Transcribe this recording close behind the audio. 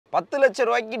10 லட்சம்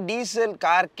ரூபாய்க்கு diesel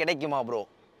car கிடைக்குமா ப்ரோ?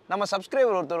 நம்ம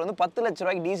சப்ஸ்கிரைபர் ஒருத்தர் வந்து 10 லட்சம்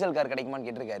ரூபாய்க்கு டீசல் கார் கிடைக்குமான்னு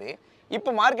கேட்டிருக்காரு.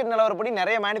 இப்போ மார்க்கெட் நிலவரப்படி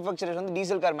நிறைய மேனுஃபேக்சரர்ஸ் வந்து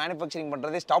டீசல் கார் மேனுஃபேக்சரிங்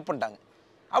பண்ணுறதே ஸ்டாப் பண்ணிட்டாங்க.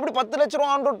 அப்படி 10 லட்ச ரூபா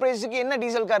ஆன் ரோட் ப்ரைஸுக்கு என்ன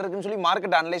டீசல் கார் இருக்குன்னு சொல்லி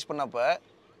மார்க்கெட் அனலைஸ் பண்ணப்போ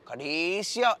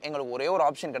கடைசியாக எங்களுக்கு ஒரே ஒரு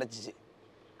ஆப்ஷன் கிடச்சிச்சு.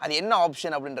 அது என்ன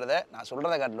ஆப்ஷன் அப்படின்றத நான்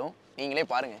சொல்கிறத காட்டிலும் நீங்களே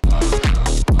பாருங்கள்.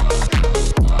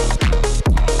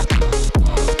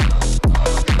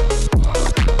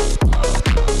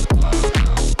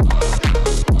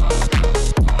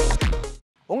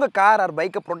 உங்கள் கார் ஆர்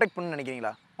பைக்கை ப்ரொடெக்ட் பண்ணணும்னு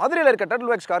நினைக்கிறீங்களா? மதுரையில் இருக்க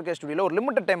டர்ட்டில் வேக்ஸ் கார் கேர் ஸ்டுடியோவில் ஒரு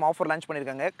லிமிடெட் டைம் ஆஃபர் லான்ச்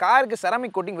பண்ணியிருக்காங்க. காருக்கு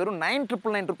செராமிக் கோட்டிங் வெறும்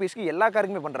 9,999 rupeesக்கு எல்லா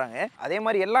காருக்குமே பண்ணுறாங்க. அதே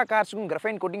மாதிரி எல்லா கார்ஸுக்கும்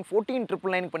கிராஃபைன் கோட்டிங்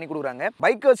 14,999 பண்ணி கொடுக்குறாங்க.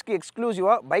 பைக்கர்ஸ்க்கு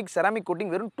எக்ஸ்க்ளூசிவாக பைக் செராமிக்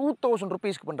கோட்டிங் வெறும் 2,000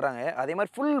 rupeesக்கு பண்ணுறாங்க. அதே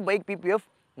மாதிரி ஃபுல் பைக் PPF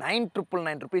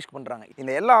 9,999 rupeesக்கு பண்ணுறாங்க.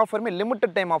 இந்த எல்லா ஆஃபருமே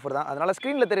லிமிடெட் டைம் ஆஃபர் தான். அதனால்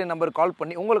ஸ்க்ரீனில் தெரிய நம்பர் கால்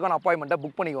பண்ணி உங்களுக்கான அப்பாயின்மெண்ட்டை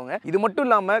புக் பண்ணிக்கோங்க. இது மட்டும்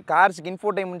இல்லாமல் கார்ஸுக்கு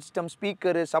infotainment system,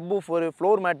 speaker, subwoofer,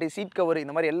 floor mat, seat cover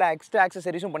இந்த மாதிரி எல்லா எக்ஸ்ட்ரா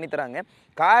ஆக்சசரிஸும் பண்ணி தராங்க.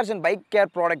 Cars and bike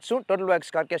care ப்ராடக்ட்ஸும் turtle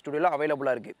wax car care ஸ்டுடியோவில்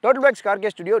அவைலபிளாக இருக்குது. Turtle wax car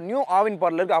care studio new Aavin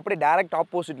parlour இருக்குது, அப்படியே டேரக்ட்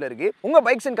ஆப்போசிட்டில் இருக்குது. உங்கள்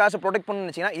பைக்ஸ் அண்ட் கார்ஸை ப்ரொடெக்ட் பண்ணணும்னு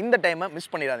நினச்சிங்கன்னா இந்த டைமை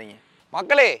மிஸ் பண்ணிடாதீங்க.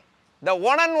 மக்களே, the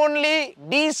one and only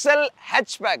diesel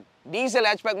hatchback. Diesel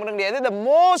hatchback மட்டும் கிடையாது, the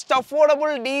most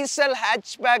affordable diesel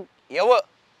hatchback ever.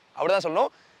 அப்படிதான்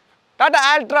சொல்லணும். டாடா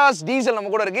altroz டீசல்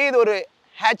நம்ம கூட இருக்கு. இது ஒரு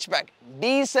hatchback,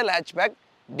 டீசல் hatchback,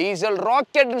 டீசல்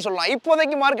ராக்கெட்னு சொல்லலாம்.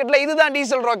 இப்போதைக்கு மார்க்கெட்டில் இதுதான்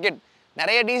டீசல் ராக்கெட்.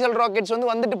 நிறைய டீசல் ராக்கெட்ஸ்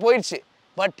வந்து வந்துட்டு போயிடுச்சு.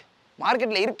 பட்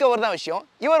மார்க்கெட்டில் இருக்கவர் தான் விஷயம்.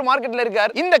 இவர் மார்க்கெட்டில்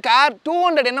இருக்கார். இந்த கார்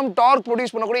 200 Nm டார்க்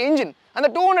ப்ரொடியூஸ் பண்ணக்கூடிய இன்ஜின். அந்த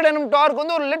 200 Nm டார்க்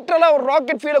வந்து ஒரு லிட்டரலாக ஒரு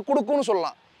ராக்கெட் ஃபீலை கொடுக்கும்னு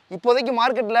சொல்லலாம். இப்போதைக்கு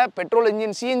மார்க்கெட்டில் petrol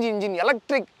engine, CNG engine,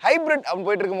 electric, hybrid அப்படின்னு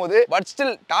போயிட்டு இருக்கும்போது பட்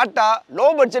ஸ்டில் டாட்டா லோ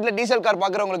பட்ஜெட்டில் டீசல் கார்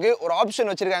பார்க்குறவங்களுக்கு ஒரு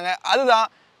ஆப்ஷன் வச்சிருக்காங்க. அதுதான்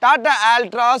Tata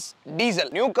altroz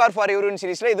diesel. New car for everyone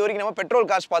சீரிஸில் இது வரைக்கும் நம்ம பெட்ரோல்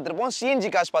கார்ஸ் பார்த்துருப்போம்,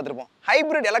 சிஎன்ஜி கார்ஸ் பார்த்துருப்போம்.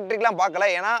 ஹைப்ரிட் எலக்ட்ரிக்லாம்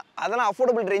பார்க்கல, ஏன்னா அதெல்லாம்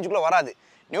அஃபோர்டபுள் ரேஞ்சுக்குள்ளே வராது.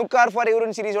 நியூ கார் ஃபார்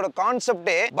எவ்ரிவன் சீரிஸோட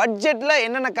கான்செப்டே பட்ஜெட்டில்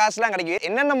என்னென்ன காசுலாம் கிடைக்கும்,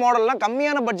 என்னென்ன மாடல்லாம்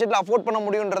கம்மியான பட்ஜெட்டில் அஃபோர்ட் பண்ண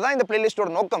முடியுன்றதா இந்த பிளேலிஸ்டோட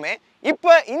நோக்கமே.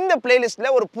 இப்போ இந்த பிளேலிஸ்ட்டில்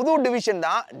ஒரு புது டிவிஷன்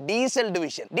தான் diesel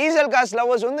division. Diesel cars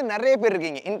lovers வந்து நிறைய பேர்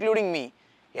இருக்கீங்க, இன்க்ளூடிங் மீ.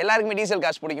 எல்லாருக்குமே டீசல்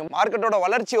கார்ஸ் பிடிக்கும். மார்க்கெட்டோட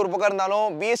வளர்ச்சி ஒரு பக்கம்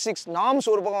இருந்தாலும் BS6 நார்ம்ஸ்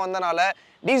ஒரு பக்கம் வந்தனால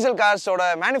டீசல் கார்ஸோட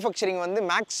மேனுஃபேக்சரிங் வந்து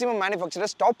மேக்ஸிமம்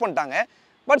மேனுஃபேக்சரர் ஸ்டாப் பண்ணிட்டாங்க.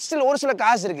 பட் ஸ்டில் ஒரு சில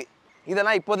கார்ஸ் இருக்குது,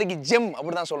 இதெல்லாம் இப்போதைக்கு ஜெம்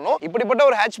அப்படி தான் சொல்லணும். இப்படிப்பட்ட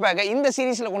ஒரு ஹேட்ச்பேக்கை இந்த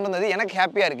சீரிஸில் கொண்டு வந்தது எனக்கு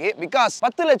ஹாப்பியாக இருக்கு. பிகாஸ்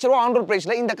 10 லட்ச ரூபா ஆன் ரோட்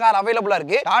பிரைஸில் இந்த கார் அவைலபிளாக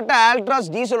இருக்கு. டாடா altroz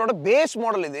டீசலோட பேஸ்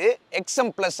மாடல் இது XM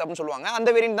Plus அப்படின்னு சொல்லுவாங்க.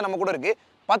 அந்த வேரியன்ட் தான் நம்ம கூட இருக்கு.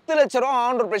 10 லட்ச ரூபா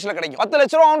ஆன் ரோட் பிரைஸில் கிடைக்கும். 10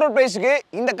 லட்ச ரூபா ஆன் ரோட் பிரைஸுக்கு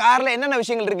இந்த காரில் என்னென்ன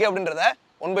விஷயங்கள் இருக்கு அப்படின்றத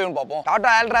ஒன் பை ஒன் பார்ப்போம்.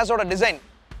 டாடா altrozோட டிசைன்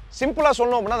சிம்பிளாக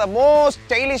சொல்லணும் அப்படின்னா the most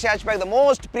stylish hatchback, the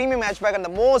most premium hatchback and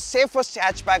the most safest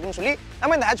hatchback னு சொல்லி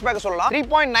நம்ம இந்த hatchback சொல்லலாம்.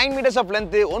 3.9 meters of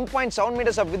length, 1.7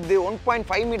 meters of width,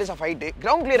 1.5 meters of height.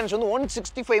 Ground clearance வந்து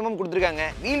 165 mm கொடுத்திருக்காங்க.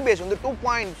 wheel base வந்து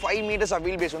 2.5 meters of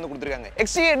wheel base வந்து கொடுத்திருக்காங்க.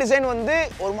 exterior design வந்து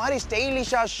ஒரு மாதிரி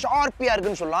ஸ்டைலிஷா ஷார்ப்பியா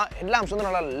இருக்குன்னு சொல்லலாம். ஹெட்லாம்ப்ஸ் வந்து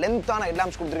நல்லா லென்த்தான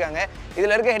ஹெட்லாம்ப்ஸ் கொடுத்திருக்காங்க.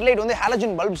 இதுல இருக்க ஹெட்லைட் வந்து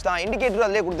ஹாலஜன் பல்ப்ஸ் தான். இண்டிகேட்டர்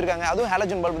அதிலே கொடுத்திருக்காங்க, அதுவும்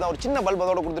ஹாலஜன் பல்ப் தான். ஒரு சின்ன பல்ப்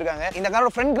அதோட கொடுத்திருக்காங்க. இந்த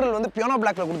காரோட ஃப்ரண்ட் கிரில் வந்து பியானோ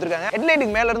பிளாக்ல கொடுத்திருக்காங்க.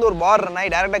 ஹெட்லைட்டுக்கு மேல இருந்து ஒரு பார் ரன்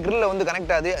ஆகி டைரக்டா கிரில்ல வந்து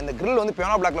கனெக்ட் ஆகுது. அந்த கிரில் வந்து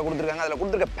பியானோ பிளாக்ல கொடுத்திருக்காங்க. அதுல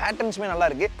கொடுத்திருக்க பேட்டர்ன்ஸ்மே நல்லா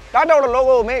இருக்கு. டாடாவோட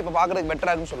லோகோவுமே இப்ப பாக்குறதுக்கு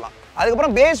பெட்டரா இருக்குன்னு சொல்லலாம்.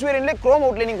 அதுக்கப்புறம் பேஸ் வேரியன்ட்ல குரோம்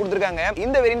அவுட்லைனிங் கொடுத்திருக்காங்க.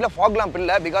 இந்த வேரியன்ட்ல ஃபாக் லாம்ப்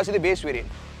இல்ல, பிகாஸ் இது பேஸ்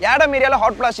வேரியன்ட். ஆடம் ஏரியால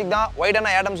ஹாட் பிளாஸ்டிக் தான்,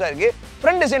 வைடான ஆடம்ஸா இருக்கு.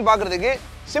 ஃப்ரண்ட் டிசைன் பாக்குறதுக்கு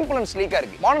சிம்பிள் அண்ட் ஸ்லீக்கா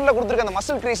இருக்கு. மாடல்ல கொடுத்திருக்க அந்த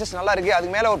மசில் கிரீசஸ் நல்லா இருக்கு.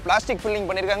 அதுக்கு மேல ஒரு பிளாஸ்டிக் ஃபில்லிங்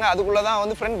பண்ணிருக்காங்க. அதுக்குள்ள தான்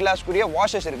வந்து ஃப்ரண்ட் கிளாஸ் கூடிய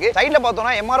வாஷஸ் இருக்கு. சைடுல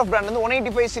பார்த்தோம்னா MRF பிராண்ட் வந்து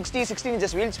 185 60 16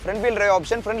 inches wheels, front wheel drive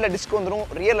option, ஃப்ரண்ட்ல டிஸ்க் வந்துரும்,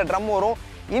 ரியர்ல ட்ரம் வரும்.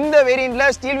 இந்த வேரியன்ட்ல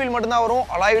ஸ்டீல் வீல் மட்டும் தான் வரும்,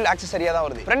 அலாய் வீல் ஆக்சஸரியா தான்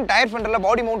வருது. ஃப்ரண்ட் டயர் ஃபெண்டர்ல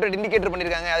பாடி மவுண்டட் இண்டிகேட்டர்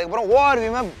பண்ணிருக்காங்க. அதுக்கப்புறம் ORV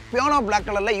பியானோ பிளாக்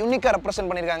கலர்ல யூனிக்கா ரெப்ரசென்ட்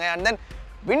பண்ணிருக்காங்க. அண்ட் தென்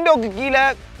விண்டோக்கு கீழே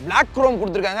பிளாக் குரோம்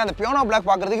கொடுத்திருக்காங்க. அந்த பியானோ பிளாக்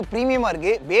பார்க்கறதுக்கு பிரீமியமா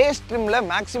இருக்கு. பேஸ் ட்ரிம்ல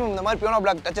மேக்ஸிமம் இந்த மாதிரி பியானோ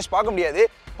பிளாக் டச்சஸ் பார்க்க முடியாது.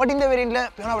 பட் இந்த வேரியன்ட்ல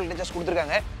பியானோ பிளாக் டச்சஸ்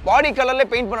கொடுத்திருக்காங்க. பாடி கலர்ல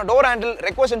பெயிண்ட் பண்ண டோர் ஹேண்டில்,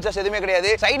 ரெக்வஸ்ட் சென்சர்ஸ் எதுவுமே கிடையாது.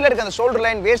 சைடுல இருக்க அந்த ஷோல்டர்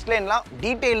லைன், வேஸ்ட் லைன்லாம்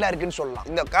டீடைலா இருக்குன்னு சொல்லலாம்.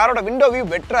 இந்த காரோட விண்டோ வியூ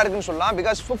பெட்டரா இருக்குன்னு சொல்லலாம்.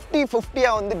 பிகாஸ்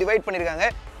 50-50 வந்து டிவைட் பண்ணிருக்காங்க.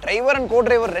 டிரைவர் அண்ட் கோ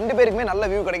டிரைவர் ரெண்டு பேருக்குமே நல்ல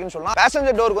வியூ கிடைக்குன்னு சொல்லலாம்.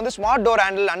 பேசஞ்சர் டோருக்கு வந்து smart door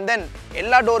handle and then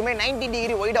எல்லா டோருமே 90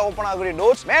 டிகிரி வைடா ஓப்பன் ஆகக்கூடிய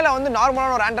டோர்ஸ். மேல வந்து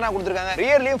நார்மலான ஒரு ஆண்டனா கொடுத்திருக்காங்க.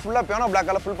 ரியர்லயும் ஃபுல்லா பியானோ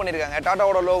பிளாக்கால ஃபில் பண்ணிருக்காங்க.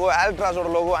 டாடாவோட லோகோ, altrozோட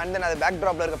லோகோ அண்ட் தென் அது பேக்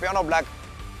டிராப்ல இருக்க பியானோ பிளாக்.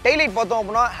 டெய்லைட் பார்த்தோம்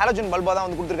அப்படின்னா ஹாலஜன் பல்பா தான்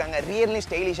வந்து கொடுத்திருக்காங்க. ரியர்லயும்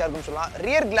ஸ்டைலிஷா இருக்குன்னு சொல்லலாம்.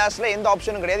 ரியர் கிளாஸ்ல எந்த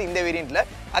ஆப்ஷனும் கிடையாது இந்த வேரியன்ட்ல.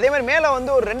 அதே மாதிரி மேல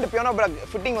வந்து ஒரு 2 பியானோ பிளாக்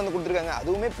ஃபிட்டிங் வந்து கொடுத்திருக்காங்க.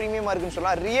 அதுவுமே பிரீமியமா இருக்குன்னு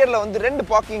சொல்லலாம். ரியர்ல வந்து 2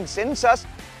 பார்க்கிங் சென்சார்ஸ்,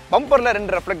 பம்பர்ல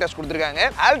 2 ரெஃப்ளெக்டர்ஸ் கொடுத்திருக்காங்க.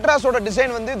 altrozோட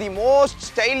டிசைன் வந்து the most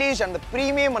stylish and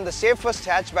premium and safest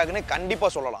ஹேட்ச்பேக்னு கண்டிப்பா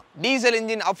சொல்லலாம். டீசல்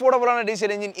இன்ஜின், அஃபோர்டபுளான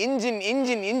டீசல்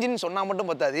இன்ஜின் சொன்னா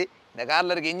மட்டும் பத்தாது. இந்த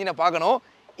கார்ல இருக்க இன்ஜினை பார்க்கணும்.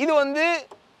 இது வந்து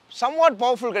சம்வாட்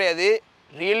பவர்ஃபுல் கிடையாது,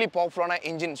 ரியலி பவர்ஃபுல்லான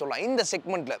இன்ஜின் சொல்லலாம். இந்த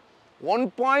செக்மெண்ட்ல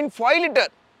 1.5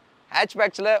 litre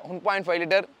ஹேட்ச்பேக்ஸ்ல 1.5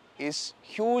 litre is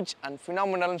huge and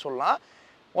ஃபினாமினல்னு சொல்லலாம்.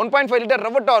 1.5 லிட்டர்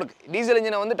ரெவர் டார்க் டீசல்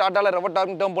இன்ஜினை வந்து டாட்டால ரெவர்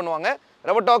டார்க் டேர்ம் பண்ணுவாங்க.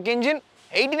 ரெவர் dark engine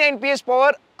 89 PS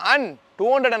power and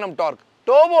 200 Nm dark.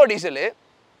 Turbo diesel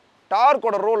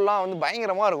டார்க்கோட ரோல்லாம் வந்து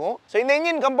பயங்கரமாக இருக்கும். ஸோ இந்த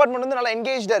இன்ஜின் கம்பார்ட்மெண்ட் வந்து நல்லா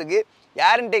என்கேஜாக இருக்குது.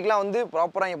 ஏர் இன்டேக்லாம் வந்து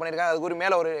ப்ராப்பராக இங்கே பண்ணியிருக்காங்க. அதுக்கு ஒரு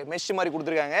மேலே ஒரு மெஷ் மாதிரி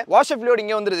கொடுத்துருக்காங்க. வாஷர் ஃப்ளூயிட்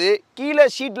இங்கே வந்துருது. கீழே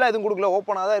ஷீட்லாம் எதுவும் கொடுக்கல,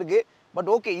 ஓப்பனாக தான் இருக்குது. பட்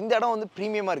ஓகே, இந்த இடம் வந்து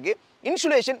ப்ரீமியமாக இருக்குது.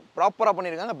 இன்சுலேஷன் ப்ராப்பராக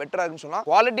பண்ணியிருக்காங்க, பெட்டராக இருக்குன்னு சொல்லலாம்.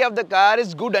 Quality of the car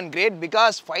is good and great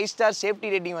because 5 star safety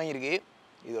rating வாங்கியிருக்கு.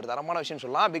 இது ஒரு தரமான விஷயம்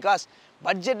சொல்லலாம். பிகாஸ்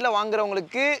பட்ஜெட்டில்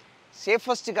வாங்குறவங்களுக்கு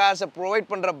சேஃபஸ்ட் கார்ஸை ப்ரொவைட்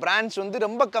பண்ணுற பிராண்ட்ஸ் வந்து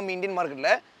ரொம்ப கம்மி இந்தியன்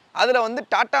மார்க்கெட்டில். அதில் வந்து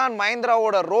டாடா அண்ட்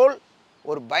மஹிந்திராவோட ரோல்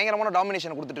ஒரு பயங்கரமான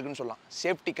டாமினேஷன் கொடுத்துட்டுருக்குன்னு சொல்லலாம்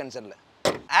safety கன்சர்னில்.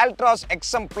 altroz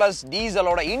XM Plus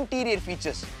டீசலோட interior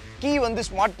features. Key வந்து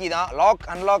ஸ்மார்ட் கீ தான். Lock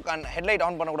unlock and headlight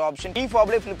on பண்ணக்கூடிய ஆப்ஷன். கீ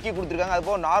ஃபாப்லேயே ஃப்ளிப் கீ கொடுத்துருக்காங்க. அது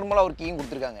போக நார்மலாக ஒரு கீயும்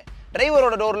கொடுத்துருக்காங்க.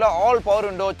 டிரைவரோட டோரில் all power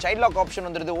window, child lock option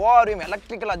வந்துருது. ஓஆர்எம்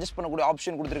எலக்ட்ரிக்கல் அட்ஜஸ்ட் பண்ணக்கூடிய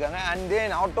ஆப்ஷன் கொடுத்துருக்காங்க. அண்ட்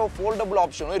தென் ஆட்டோ ஃபோல்டபுள்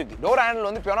ஆப்ஷனும் இருக்குது. டோர் ஹேண்டில்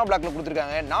வந்து பியானோ பிளாக்ல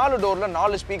கொடுத்துருக்காங்க. 4 டோரில்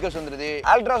 4 ஸ்பீக்கர்ஸ் வந்துருது.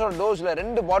 altrozோட டோர்ஸில்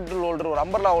 2 பாட்டில் ஹோல்டர், ஒரு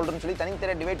அம்பர்லா ஹோல்டர்னு சொல்லி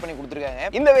தனித்தனியாக டிவைட் பண்ணி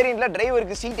கொடுத்துருக்காங்க. இந்த வேரியண்ட்டில்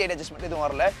டிரைவருக்கு சீட் ஹைட் அட்ஜஸ்ட்மெண்ட் எதுவும்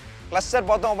வரல. கிளஸ்டர்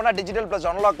பார்த்தோம் அப்படின்னா டிஜிட்டல் ப்ளஸ்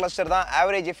அனலாக் கிளஸ்டர் தான்.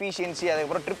 ஆவரேஜ் எஃபிஷியன்சி,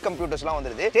 அதுக்கப்புறம் ட்ரிப் கம்ப்யூட்டர்ஸ்லாம்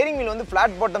வந்துருது. ஸ்டீரிங் வீல் வந்து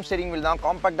ஃபிளாட் பாட்டம் ஸ்டீரிங் வீல் தான்.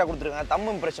 காம்பாக்டாக கொடுத்துருக்காங்க. தம்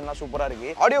இம்ப்ரெஷன்லாம் சூப்பராக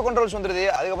இருக்குது. ஆடியோ கண்ட்ரோல்ஸ் வந்துருது.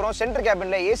 அதுக்கப்புறம் சென்டர்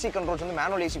கேபினில் ஏசி கண்ட்ரோல்ஸ் வந்து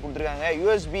மேனுவல் ஏசி கொடுத்துருக்காங்க.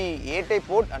 USB A type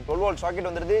board and 12 volt socket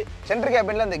வந்துருது. சென்டர்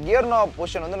கேபினில் இந்த கியர் நாப்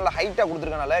பொசிஷன் வந்து நல்லா ஹைட்டாக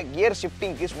கொடுத்துருக்கனால கியர்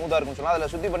ஷிஃப்டிங்க்கு ஸ்மூத்தாக இருக்குன்னு சொல்லலாம்.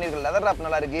 அதில் சுற்றி பண்ணியிருக்க லெதர் ராப்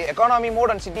நல்லா இருக்குது. Economy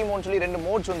mode and city mode சொல்லி 2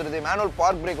 மோட்ஸ் வந்துருது. மேனுவல்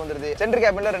பார்க் பிரேக் வந்துருது. சென்டர்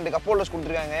கேபினில் 2 கப் ஹோல்டர்ஸ்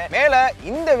கொடுத்துருக்காங்க. மேலே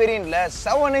இந்த வேரியண்ட்டில்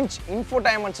 7 இன்ச்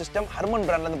இன்ஃபோடைன்மெண்ட் சிஸ்டம் ஹர்மன்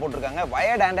பிராண்ட்லேருந்து போட்டிருக்காங்க.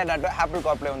 Wired Android auto apple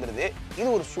CarPlay வந்துருது. இது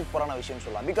ஒரு சூப்பரான விஷயம்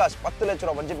சொல்லலாம். பிகாஸ் 10 லட்ச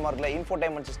ரூபா பட்ஜெட் மார்க்கில்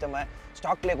இன்ஃபோடைன்மெண்ட் சிஸ்டம்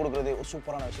ஸ்டாக்லேயே கொடுக்குறது ஒரு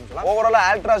சூப்பரான விஷயம் சொல்லலாம்.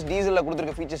 ஓவராலாக altroz டீசலில்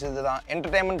கொடுத்துருக்க ஃபீச்சர்ஸ் இதுதான்.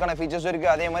 என்டர்டைன்மெண்ட்கான ஃபீச்சர்ஸும்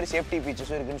இருக்குது, அதே மாதிரி சேஃப்டி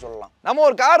ஃபீச்சர்ஸும் இருக்குன்னு சொல்லலாம். நம்ம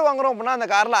ஒரு கார் வாங்குறோம் அப்படின்னா அந்த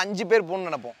காரில் 5 பேர் போகணும்னு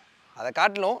நினைப்போம். அதை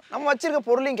காட்டிலும் நம்ம வச்சிருக்க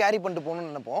பொருளையும் கேரி பண்ணிட்டு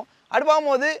போகணும்னு நினைப்போம். அது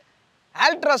பார்க்கும்போது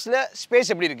altrozல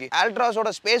ஸ்பேஸ் எப்படி இருக்குது?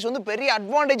 altrozோட ஸ்பேஸ் வந்து பெரிய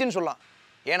அட்வான்டேஜ்னு சொல்லலாம்.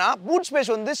 ஏன்னா பூட்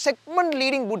ஸ்பேஸ் வந்து segment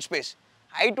leading boot space.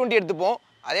 i20 எடுத்துப்போம்,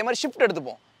 அதே மாதிரி ஷிஃப்ட்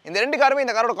எடுத்துப்போம். இந்த 2 காருமே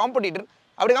இந்த காரோட காம்படிட்டர்.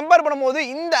 அப்படி கம்பேர் பண்ணும்போது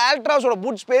இந்த altrozோட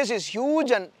boot space is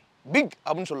huge and big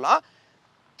அப்படின்னு சொல்லலாம்.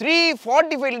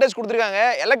 345 லிட்டர்ஸ் கொடுத்துருக்காங்க.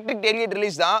 எலக்ட்ரிக் டேரியேட்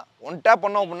ரிலீஸ் தான். ஒன் டேப்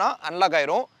பண்ணோம் அப்படின்னா அன்லாக்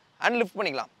ஆயிரும் அண்ட் லிஃப்ட்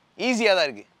பண்ணிக்கலாம். ஈஸியாக தான்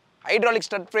இருக்குது. ஹைட்ராலிக்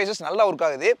ஸ்டட் ஃப்ரேசஸ் நல்லா ஒர்க்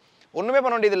ஆகுது. ஒன்றுமே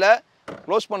பண்ண வேண்டியதில்லை.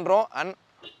 க்ளோஸ் பண்ணுறோம் அண்ட்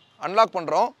அன்லாக்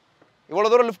பண்ணுறோம். இவ்வளோ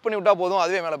தூரம் லிஃப்ட் பண்ணி விட்டால் போதும்,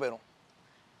 அதுவே மேலே போயிடும்.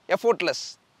 எஃபோர்ட்லெஸ்.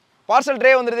 பார்சல்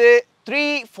ட்ரே வந்துடுது.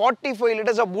 345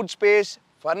 litres of boot space.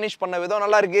 Furnish பண்ண விதம்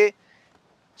நல்லா இருக்குது.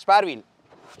 Spare wheel.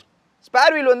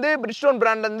 ஸ்பேர் வீல் வந்து பிரிட்ஜ்ஸ்டோன்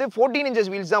பிராண்ட்லேருந்து 14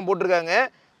 இன்ச்சஸ் வீல்ஸ் தான் போட்டிருக்காங்க.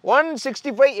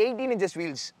 165 18 இன்ச்சஸ்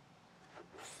வீல்ஸ்.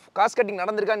 காஸ்ட் கட்டிங்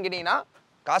நடந்திருக்கான்னு கேட்டிங்கன்னா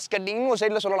காஸ்ட் கட்டிங்னு ஒரு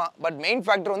சைடில் சொல்லலாம். பட் மெயின்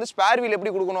ஃபேக்டர் வந்து ஸ்பேர் வீல்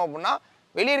எப்படி கொடுக்கணும் அப்படின்னா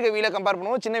வெளியே இருக்க வீலை கம்பேர்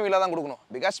பண்ணுவோம் சின்ன வீலாக தான் கொடுக்கணும்.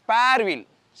 பிகாஸ்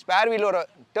ஸ்பேர் வீலோட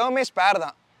டேர்மே ஸ்பேர்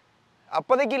தான்.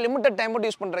 அப்போதைக்கு லிமிட்டட் டைம்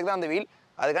மட்டும் யூஸ் பண்ணுறதுக்கு தான் அந்த வீல்.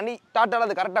 அதுக்காண்டி டாட்டாவில்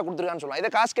அது கரெக்டாக கொடுத்துருக்கான்னு சொல்லலாம்.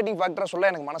 இதை காஸ்ட் கட்டிங் ஃபேக்டராக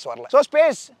சொல்ல எனக்கு மனசு வரல. ஸோ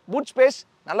ஸ்பேஸ், பூட் ஸ்பேஸ்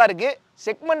நல்லா இருக்குது.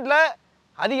 செக்மெண்ட்டில்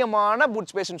அதிகமான பூட்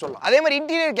ஸ்பேஸ்னு சொல்லலாம். அதே மாதிரி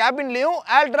இன்டீரியர் கேபின்லையும்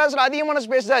altrozல அதிகமான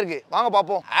ஸ்பேஸ் தான் இருக்குது. வாங்க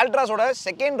பார்ப்போம். altrozோட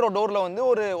செகண்ட் ரோ டோரில் வந்து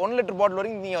ஒரு 1 லிட்டர் பாட்டில்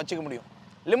வரைக்கும் நீங்கள் வச்சுக்க முடியும்.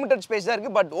 லிமிட்டட் ஸ்பேஸ் தான்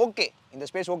இருக்குது. பட் ஓகே, இந்த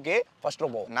ஸ்பேஸ் ஓகே. ஃபர்ஸ்ட் ரோ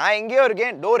போகும். நான் எங்கேயோ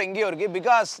இருக்கேன், டோர் எங்கேயோ இருக்குது.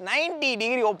 பிகாஸ் 90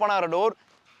 டிகிரி ஓப்பன் ஆகிற டோர்,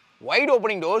 வைட்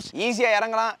ஓப்பனிங் டோர்ஸ், ஈஸியாக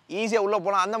இறங்கலாம், ஈஸியாக உள்ளே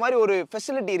போகலாம். அந்த மாதிரி ஒரு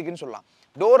ஃபெசிலிட்டி இருக்குன்னு சொல்லலாம்.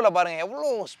 டோரில் பாருங்கள் எவ்வளோ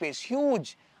ஸ்பேஸ், ஹியூஜ்.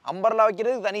 அம்பர்லா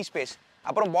வைக்கிறதுக்கு தனி ஸ்பேஸ்,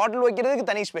 அப்புறம் பாட்டில் வைக்கிறதுக்கு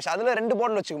தனி ஸ்பேஸ். அதில் 2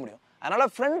 பாட்டில் வச்சுக்க முடியும்.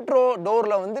 அதனால் ஃப்ரண்ட் ரோ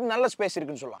டோரில் வந்து நல்ல ஸ்பேஸ்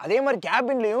இருக்குன்னு சொல்லலாம். அதே மாதிரி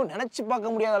கேபின்லேயும் நினச்சி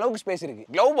பார்க்க முடியாத அளவுக்கு ஸ்பேஸ் இருக்குது.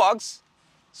 க்ளவ் பாக்ஸ்,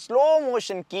 ஸ்லோ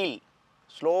மோஷன் கீல்,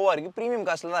 ஸ்லோவாக இருக்குது. ப்ரீமியம்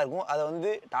காஸ்ட்டில் தான் இருக்கும். அதை வந்து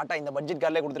டாட்டா இந்த பட்ஜெட்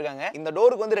கார்லேயே கொடுத்துருக்காங்க. இந்த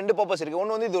டோருக்கு வந்து 2 பர்பஸ் இருக்குது.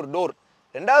 ஒன்று வந்து இது ஒரு டோர்.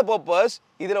 2வது பர்பஸ்,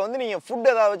 இதில் வந்து நீங்கள் ஃபுட்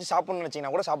ஏதாவது வச்சு சாப்பிட்ணுன்னு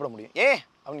நினச்சிங்கன்னா கூட சாப்பிட முடியும். ஏன்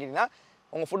அப்படின்னு கேட்டிங்கன்னா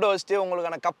உங்கள் ஃபுட்டை வச்சுட்டு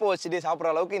உங்களுக்கான கப்பை வச்சுட்டு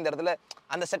சாப்பிட்ற அளவுக்கு இந்த இடத்துல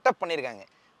அந்த செட்டப் பண்ணியிருக்காங்க.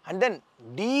 அண்ட் தென்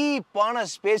டீப்பான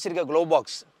ஸ்பேஸ் இருக்க க்ளவ்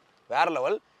பாக்ஸ் வேறு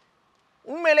லெவல்.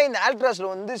 உண்மையிலே இந்த altrozல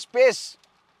வந்து ஸ்பேஸ்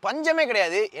பஞ்சமே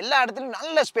கிடையாது. எல்லா இடத்துலையும்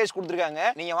நல்ல ஸ்பேஸ் கொடுத்துருக்காங்க.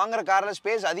 நீங்கள் வாங்குற காரில்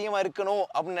ஸ்பேஸ் அதிகமாக இருக்கணும்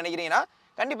அப்படின்னு நினைக்கிறீங்கன்னா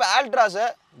கண்டிப்பாக altrozை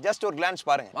ஜஸ்ட் ஒரு கிளான்ஸ்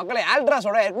பாருங்கள். மக்களை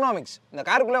altrozோட எக்கனாமிக்ஸ் இந்த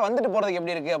காருக்குள்ளே வந்துட்டு போகிறதுக்கு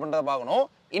எப்படி இருக்குது அப்படின்றத பார்க்கணும்.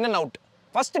 In and out.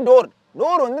 First door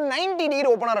வந்து 90 டிகிரி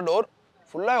ஓப்பன் ஆகிற டோர்.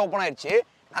 ஃபுல்லாக ஓப்பன் ஆயிடுச்சு.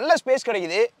 நல்ல ஸ்பேஸ்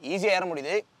கிடைக்குது. ஈஸியாக ஏற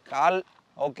முடியுது. கால்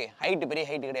ஓகே, ஹைட்டு பெரிய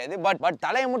ஹைட்டு கிடையாது. பட்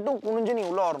தலையை மட்டும் குனிஞ்சு நீ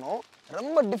உள்ளே வரணும்.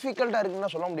 ரொம்ப டிஃபிகல்ட்டாக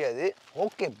இருக்குன்னு சொல்ல முடியாது.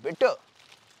 Okay, better.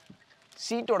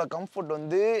 சீட்டோட கம்ஃபர்ட்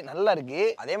வந்து நல்லா இருக்குது.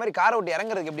 அதே மாதிரி காரை விட்டு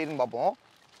இறங்குறதுக்கு எப்படி இருக்குன்னு பார்ப்போம்.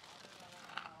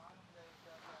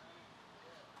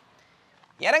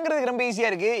 இறங்குறதுக்கு ரொம்ப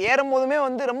ஈஸியாக இருக்குது. ஏறும் போதுமே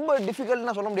வந்து ரொம்ப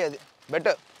டிஃபிகல்ட்னா சொல்ல முடியாது.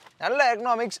 பெட்டர். நல்ல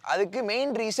எக்கனாமிக்ஸ். அதுக்கு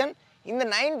மெயின் ரீசன் இந்த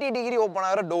 90 டிகிரி ஓப்பன்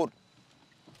ஆகிற டோர்.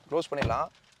 க்ளோஸ் பண்ணிடலாம்.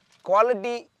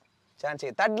 குவாலிட்டி சான்ஸே.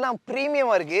 தட்லாம்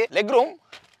ப்ரீமியமாக இருக்குது. லெக் ரூம்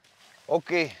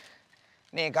ஓகே,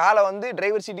 நீங்கள் காலை வந்து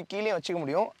டிரைவர் சீட்டு கீழே வச்சுக்க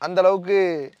முடியும், அந்தளவுக்கு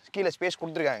கீழே ஸ்பேஸ்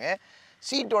கொடுத்துருக்காங்க.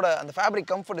 சீட்டோட அந்த fabric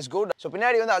comfort is good. So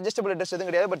பின்னாடி வந்து அட்ஜஸ்டபிள் அட்ரஸ் எதுவும்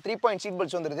கிடையாது, பட் 3 பாயிண்ட் சீட்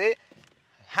பெல்ட்ஸ் வந்துருது.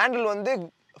 ஹேண்டில் வந்து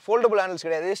ஃபோல்டபுள் ஹேண்டில்ஸ்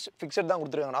கிடையாது, ஃபிக்ஸட் தான்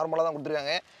கொடுத்துருக்காங்க, நார்மலாக தான்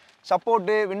கொடுத்துருக்காங்க.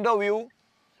 சப்போர்ட்டு, விண்டோ வியூ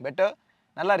பெட்டர்,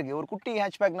 நல்லா இருக்குது. ஒரு குட்டி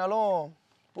ஹேட்ச்பேக்னாலும்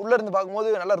உள்ளேருந்து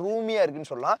பார்க்கும்போது நல்லா ரூமியாக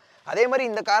இருக்குன்னு சொல்லலாம். அதே மாதிரி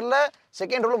இந்த காரில்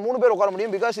செகண்ட் ரோவில் 3 பேர் உட்கார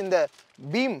முடியும். பிகாஸ் இந்த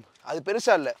பீம் அது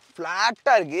பெருசாக இல்லை,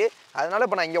 ஃப்ளாட்டாக இருக்குது. அதனால்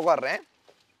இப்போ நான் இங்கே உட்காடுறேன்.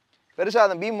 பெருசாக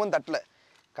அந்த பீம் வந்து தட்டலை,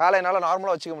 காலை என்னால்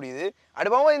நார்மலாக வச்சுக்க முடியுது.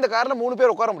 அடுப்பாக இந்த காரில் 3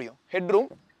 பேர் உட்கார முடியும். Head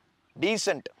room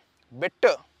decent,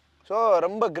 better. So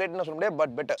ரொம்ப கிரேட்னு சொல்ல முடியாது,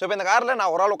 பட் பெட்டர். ஸோ இப்போ இந்த காரில்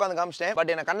நான் ஒரு ஆள் உட்காந்து காமிச்சிட்டேன்,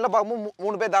 பட் எனக்கு கண்ணில் பார்க்கும்போது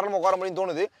 3 பேர் தாராளமாக உட்கார முடியும்னு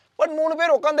தோணுது. பட் 3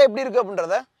 பேர் உட்காந்தா எப்படி இருக்குது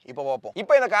அப்படின்றத இப்போ பார்ப்போம்.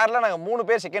 இப்போ இந்த காரில் நாங்கள் 3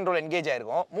 பேர் செகண்ட் ரோல் என்கேஜ்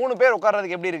ஆயிருக்கோம். 3 பேர்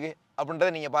உட்காரதுக்கு எப்படி இருக்குது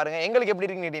அப்படின்றத நீங்கள் பாருங்கள். எங்களுக்கு எப்படி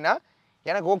இருக்குன்னு கேட்டிங்கன்னா,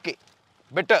 எனக்கு okay,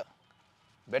 better,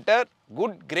 better,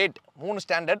 good, great, 3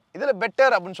 standard. இதில்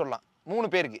பெட்டர் அப்படின்னு சொல்லலாம்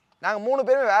 3 பேருக்கு. நாங்கள் 3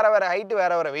 பேருமே வேறு ஹைட்டு,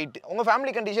 வேறு வெயிட். உங்கள்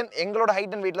ஃபேமிலி கண்டிஷன் எங்களோட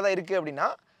ஹைட் அண்ட் வெயிட்டில் தான் இருக்குது அப்படின்னா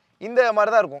இந்த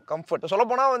மாதிரி தான் இருக்கும் கம்ஃபர்ட்.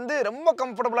 சொல்லப்போனால் வந்து ரொம்ப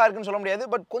கம்ஃபர்டபுளாக இருக்குன்னு சொல்ல முடியாது,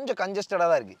 பட் கொஞ்சம் கன்ஜஸ்டடாக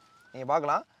தான் இருக்குது. நீங்கள்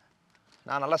பார்க்கலாம்,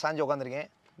 நான் நல்லா சாஞ்சு உட்காந்துருக்கேன்,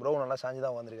 ப்ரோ நல்லா சாஞ்சு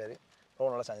தான் உட்காந்துருக்காரு, ப்ரோ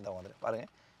நல்லா சாஞ்சு தான் உட்காந்துருக்கு பாருங்கள்,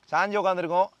 சாஞ்சு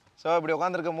உட்காந்துருக்கோம். ஸோ இப்படி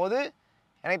உட்காந்துருக்கும் போது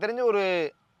எனக்கு தெரிஞ்ச ஒரு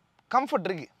கம்ஃபர்ட்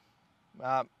இருக்குது.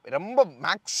 ரொம்ப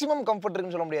மேக்ஸிமம் கம்ஃபர்ட்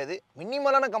இருக்குன்னு சொல்ல முடியாது,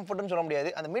 மினிமலான கம்ஃபர்ட்னு சொல்ல முடியாது,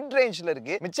 அந்த மிட் ரேஞ்சில்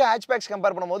இருக்குது. மிச்ச ஹேட்ச்பேக்ஸ்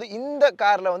கம்பேர் பண்ணும்போது இந்த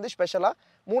காரில் வந்து ஸ்பெஷலாக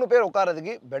 3 பேர்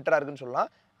உட்காரதுக்கு பெட்டராக இருக்குன்னு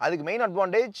சொல்லலாம். அதுக்கு மெயின்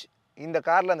அட்வான்டேஜ், இந்த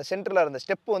காரில் அந்த சென்டரில் இருந்த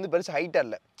ஸ்டெப்பு வந்து பெருசு ஹைட்டாக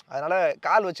இல்லை, அதனால்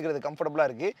கால் வச்சுக்கிறது கம்ஃபர்டபுளாக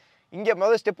இருக்குது. இங்கே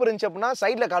முதல் ஸ்டெப் இருந்துச்சு அப்படின்னா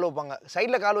சைடில் கால் வைப்பாங்க,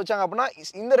 சைடில் கால் வச்சாங்க அப்படின்னா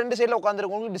இந்த 2 சைடில்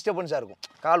உட்காந்துருக்கவங்களுக்கு டிஸ்டர்பன்ஸாக இருக்கும்,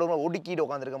 கால் ஒரு ஒடுக்கிட்டு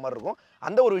உட்காந்துருக்க மாதிரி இருக்கும்.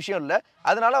 அந்த ஒரு விஷயம் இல்லை.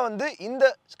 அதனால் வந்து இந்த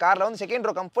காரில் வந்து செகண்ட்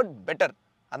ரோ கம்ஃபர்ட் பெட்டர்.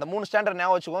 அந்த 3 ஸ்டாண்டர்ட்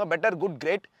ஞாபகம் வச்சுக்கோங்க, better, good,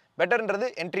 great. பெட்டர்ன்றது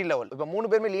entry level. இப்போ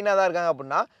 3 பேருமே லீனாக தான் இருக்காங்க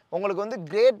அப்படின்னா உங்களுக்கு வந்து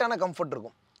கிரேட்டான கம்ஃபர்ட்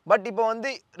இருக்கும். பட் இப்போ வந்து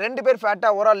 2 பேர்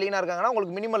ஃபேட்டாக ஒரு ஆள் லீனாக இருக்காங்கன்னா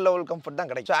உங்களுக்கு மினிமல் லெவல் கம்ஃபர்ட் தான்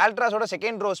கிடைக்கும். ஸோ ஆல்ட்ராஸோட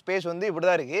செகண்ட் ரோ ஸ்பேஸ் வந்து இப்படி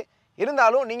தான் இருக்குது.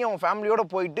 இருந்தாலும் நீங்கள் உங்கள் ஃபேமிலியோடு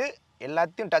போயிட்டு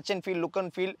எல்லாத்தையும் touch and feel, look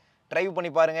and feel drive பண்ணி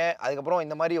பாருங்கள். அதுக்கப்புறம்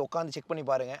இந்த மாதிரி உட்காந்து செக் பண்ணி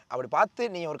பாருங்கள். அப்படி பார்த்து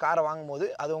நீங்கள் ஒரு காரை வாங்கும்போது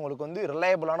அது உங்களுக்கு வந்து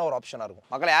ரிலையபிளான ஒரு ஆப்ஷனாக இருக்கும்.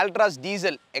 மக்களை ஆல்ட்ராஸ்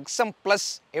டீசல் XM ப்ளஸ்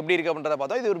எப்படி இருக்குது அப்படின்றத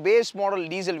பார்த்தோம். இது ஒரு பேஸ் மாடல்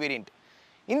டீசல் வேரியண்ட்.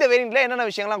 இந்த வேரியண்ட்டில் என்னென்ன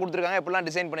விஷயங்கள்லாம் கொடுத்துருக்காங்க, எப்படிலாம்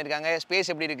டிசைன் பண்ணியிருக்காங்க, ஸ்பேஸ்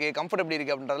எப்படி இருக்குது, கம்ஃபர்ட் எப்படி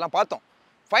இருக்குது அப்படின்றதெல்லாம் பார்த்தோம்.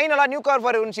 ஃபைனலாக நியூ கார்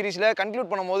ஃபார் எவன் சீரிஸில் கன்க்ளூட்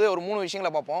பண்ணும்போது ஒரு 3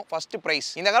 விஷயங்களை பார்ப்போம். First prize.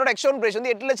 இந்த காரோட எக்ஸ்-ஷோரூம் ப்ரைஸ்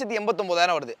வந்து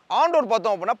 8,89,000 வருது. ஆன் ரோட்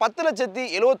பார்த்தோம் அப்படின்னா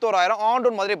 10,71,000 ஆன்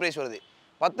ரோட் மதுரை ப்ரைஸ் வருது.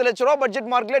 10 லட்ச ரூபா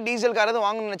பட்ஜெட் மார்க்கில் டீசல் கார் எதுவும்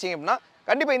வாங்கணும்னு நினச்சிங்க அப்படின்னா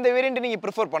கண்டிப்பாக இந்த வேரியண்ட் நீங்கள்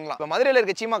ப்ரிஃபர் பண்ணலாம். இப்போ மதுரையில்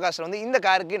இருக்க சீமா காசில் வந்து இந்த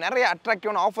காருக்கு நிறைய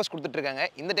அட்ராக்டிவான ஆஃபர்ஸ் கொடுத்துட்ருக்காங்க.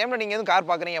 இந்த டைமில் நீங்கள் எதுவும் கார்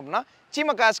பார்க்குறீங்க அப்படின்னா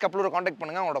சீமா காஸ் கப்பலோட காண்டாக்ட்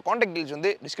பண்ணுங்கள். அவங்களோட காண்டாக்ட் டீல்ஸ் வந்து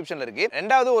டிஸ்கிரிப்ஷனில் இருக்குது.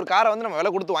 ரெண்டாவது, ஒரு காரை வந்து நம்ம விலை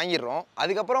கொடுத்து வாங்கிடுறோம்,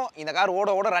 அதுக்கப்புறம் இந்த கார்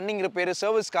ஓட ரன்னிங் ரிப்பேர்,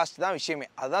 சர்வீஸ் காஸ்ட் தான் விஷயமே,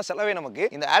 அதுதான் செலவே நமக்கு.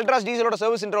 இந்த ஆல்ட்ராஸ் டீசலோட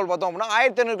சர்வீஸ் இன்டர்வல் பார்த்தோம் அப்படின்னா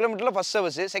 1500 கிலோமீட்டரில் ஃபஸ்ட்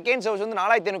சர்வீஸ், செகண்ட் சர்வீஸ் வந்து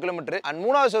 4500 கிலோமீட்டர் அண்ட்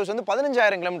மூணாவது சர்வீஸ் வந்து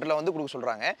 15,000 கிலோமீட்டரில் வந்து கொடுக்க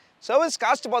சொல்கிறாங்க. சர்வீஸ்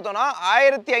காஸ்ட் பார்த்தோம்னா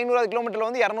 1500 கிலோமீட்டரில்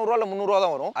வந்து 200 இல்லை 300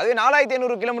 தான் வரும். அதே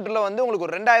 4500 கிலோமீட்டரில் வந்து உங்களுக்கு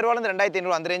ஒரு 2000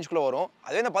 2500 அந்த ரேஞ்சுக்குள்ள வரும்.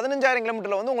 அதே இந்த 15,000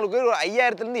 கிலோமீட்டரில் வந்து உங்களுக்கு ஒரு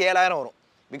 5000 7,000 வரும்.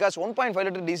 பிகாஸ் 1.5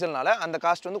 லிட்டர் டீசல்னால அந்த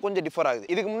காஸ்ட் வந்து கொஞ்சம் டிஃபர் ஆகுது.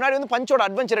 இதுக்கு முன்னாடி வந்து பஞ்சோட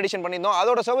அட்வென்ச்சர் எடிஷன் பண்ணியிருந்தோம்,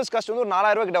 அதோட சர்வீஸ் காஸ்ட் வந்து ஒரு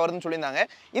 4000 ரூபா கிட்ட வருதுன்னு சொல்லியிருந்தாங்க.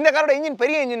 இந்த காரோட இன்ஜின்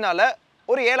பெரிய இன்ஜினால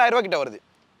ஒரு 7000 ரூபா கிட்ட வருது.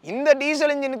 இந்த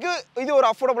டீசல் இன்ஜினுக்கு இது ஒரு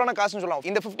அஃபோர்டபுளான காசுன்னு சொல்லலாம்.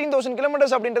 இந்த 15,000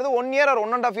 கிலோமீட்டர்ஸ் அப்படின்றது 1 இயர் ஆர்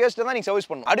 1.5 இயர்ஸ்ல தான் நீங்க சர்வீஸ்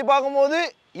பண்ணணும். அப்படி பார்க்கும்போது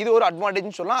இது ஒரு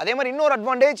அட்வான்டேஜ்னு சொல்லலாம். அதே மாதிரி இன்னொரு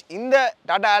அட்வான்டேஜ், இந்த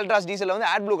டாடா ஆல்ட்ராஸ் டீசல்ல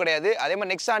வந்து ஆட் ப்ளூ கிடையாது. அதே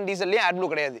மாதிரி நெக்ஸான் டீசல்லையும் ஆட் ப்ளூ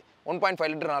கிடையாது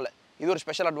 1.5 லிட்டர்னால. இது ஒரு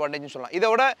ஸ்பெஷல் அட்வான்டேஜ்னு சொல்லலாம். இதை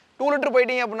விட 2 லிட்டர்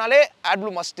போயிட்டீங்க அப்படின்னாலே add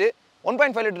blue must,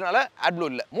 1.5 லிட்டர்னால add blue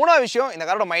இல்லை. மூணாவது விஷயம், இந்த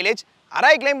காரோட மைலேஜ்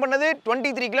அராய் கிளைம் பண்ணது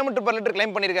 23 கிலோமீட்டர் பர் லிட்டர்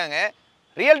கிளைம் பண்ணியிருக்காங்க.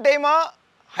 ரியல் டைமாக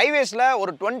ஹைவேஸில்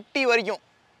ஒரு 20 வரைக்கும்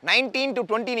 19 to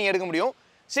 20 நீங்கள் எடுக்க முடியும்.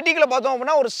 சிட்டிக்குள்ளே பார்த்தோம்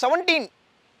அப்படின்னா ஒரு 17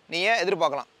 நீங்கள்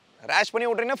எதிர்பார்க்கலாம். ரேஷ் பண்ணி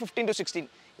விட்றீங்கன்னா 15 to 16.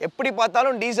 எப்படி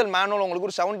பார்த்தாலும் டீசல் மேனுவல் உங்களுக்கு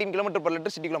ஒரு 17 கிலோமீட்டர் பர்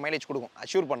லிட்டர் சிட்டிக்குள்ள மைலேஜ் கொடுக்கும்,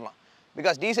 அஷ்யூர் பண்ணலாம்.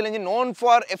 Because diesel engine known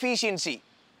for efficiency.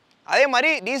 அதே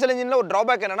மாதிரி டீசல் இன்ஜினில் ஒரு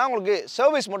ட்ராபேக் என்னன்னா உங்களுக்கு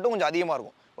சர்வீஸ் மட்டும் கொஞ்சம் அதிகமாக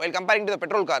இருக்கும் while comparing to the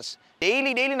petrol cars.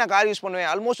 Daily நான் கார் யூஸ் பண்ணுவேன்,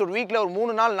 ஆல்மோஸ்ட் ஒரு வீக்கில் ஒரு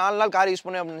 3 நாள் 4 நாள் கார் யூஸ்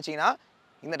பண்ணுவேன் அப்படின்னு நினச்சிங்கன்னா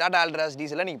இந்த டாடா ஆல்ட்ராஸ்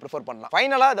டீசலை நீங்கள் ப்ரிஃபர் பண்ணலாம்.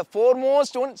 ஃபைனலாக த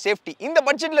ஃபோர்மோஸ்ட் ஒன், சேஃப்டி. இந்த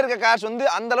பட்ஜெட்டில் இருக்க கார்ஸ் வந்து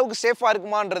அந்த அளவுக்கு சேஃபாக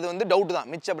இருக்குமான்றது வந்து டவுட் தான்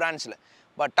மிச்ச பிராண்ட்ஸில்.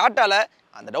 பட் டாட்டாவில்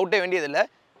அந்த டவுட்டே வேண்டியதில்லை.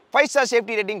 5 ஸ்டார்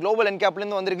சேஃப்டி ரேட்டிங் குளோபல்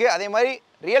என்கேப்லேருந்து வந்திருக்கு. அதே மாதிரி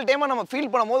ரியல் டைமாக நம்ம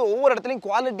ஃபீல் பண்ணும்போது ஒவ்வொரு இடத்துலையும்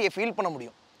குவாலிட்டியை ஃபீல் பண்ண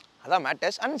முடியும், அதான்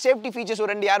மேட்டர்ஸ். அண்ட் சேஃப்டி ஃபீச்சர்ஸ்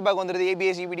ஒரு 2 ஏர் பேக் வந்துருது,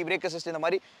 ABS EBD பிரேக் அசிஸ்ட், இந்த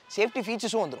மாதிரி சேஃப்டி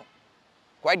ஃபீச்சர்ஸும் வந்துடும்.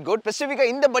 Quite good.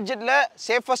 ஸ்பெசிஃபிக்காக இந்த பட்ஜெட்டில்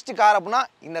சேஃபஸ்ட் கார் அப்படின்னா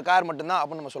இந்த கார் மட்டும்தான்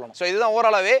அப்படின்னு நம்ம சொல்லணும். ஸோ இதுதான்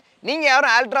ஓவராலாகவே. நீங்கள்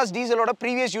யாரும் ஆல்ட்ராஸ் டீசலோட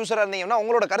ப்ரீவியஸ் யூஸராக இருந்தீங்கன்னா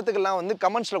உங்களோட கருத்துக்கள்லாம் வந்து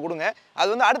கமெண்ட்ஸில் கொடுங்க. அது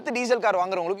வந்து அடுத்த டீசல் கார்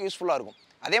வாங்குறவங்களுக்கு யூஸ்ஃபுல்லாக இருக்கும்.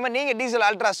 அதே மாதிரி நீங்கள் டீசல்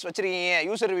ஆல்ட்ராஸ் வச்சிருக்கீங்க,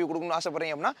 யூசர் ரிவ்யூ கொடுக்கணும்னு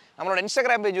ஆசைப்படுறீங்க அப்படின்னா நம்மளோட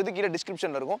இன்ஸ்டாகிராம் பேஜ் வந்து கீழே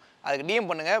டிஸ்கிரிப்ஷனில் இருக்கும், அதுக்கு DM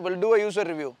பண்ணுங்கள். Will do a user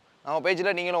review. நம்ம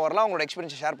பேஜில் நீங்களும் வரலாம், உங்களோட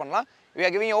எக்ஸ்பீரியன்ஸை ஷேர் பண்ணலாம். we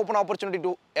are giving open opportunity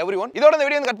to everyone. இதோட இந்த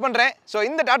வீடியோ கட் பண்றேன். ஸோ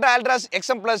இந்த டாடா அல்ட்ராஸ்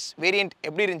XM Plus வேரியன்ட்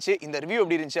எப்படி இருந்துச்சு, இந்த ரிவ்யூ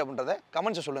எப்படி இருந்துச்சு அப்படின்றத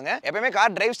கமெண்ட்ஸ் சொல்லுங்க. எப்பவுமே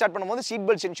கார் டிரைவ் ஸ்டார்ட் பண்ணும்போது சீட்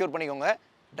பெல்ட்ஸ் இன்ஷூர் பண்ணிக்கோங்க.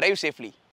 Drive safely.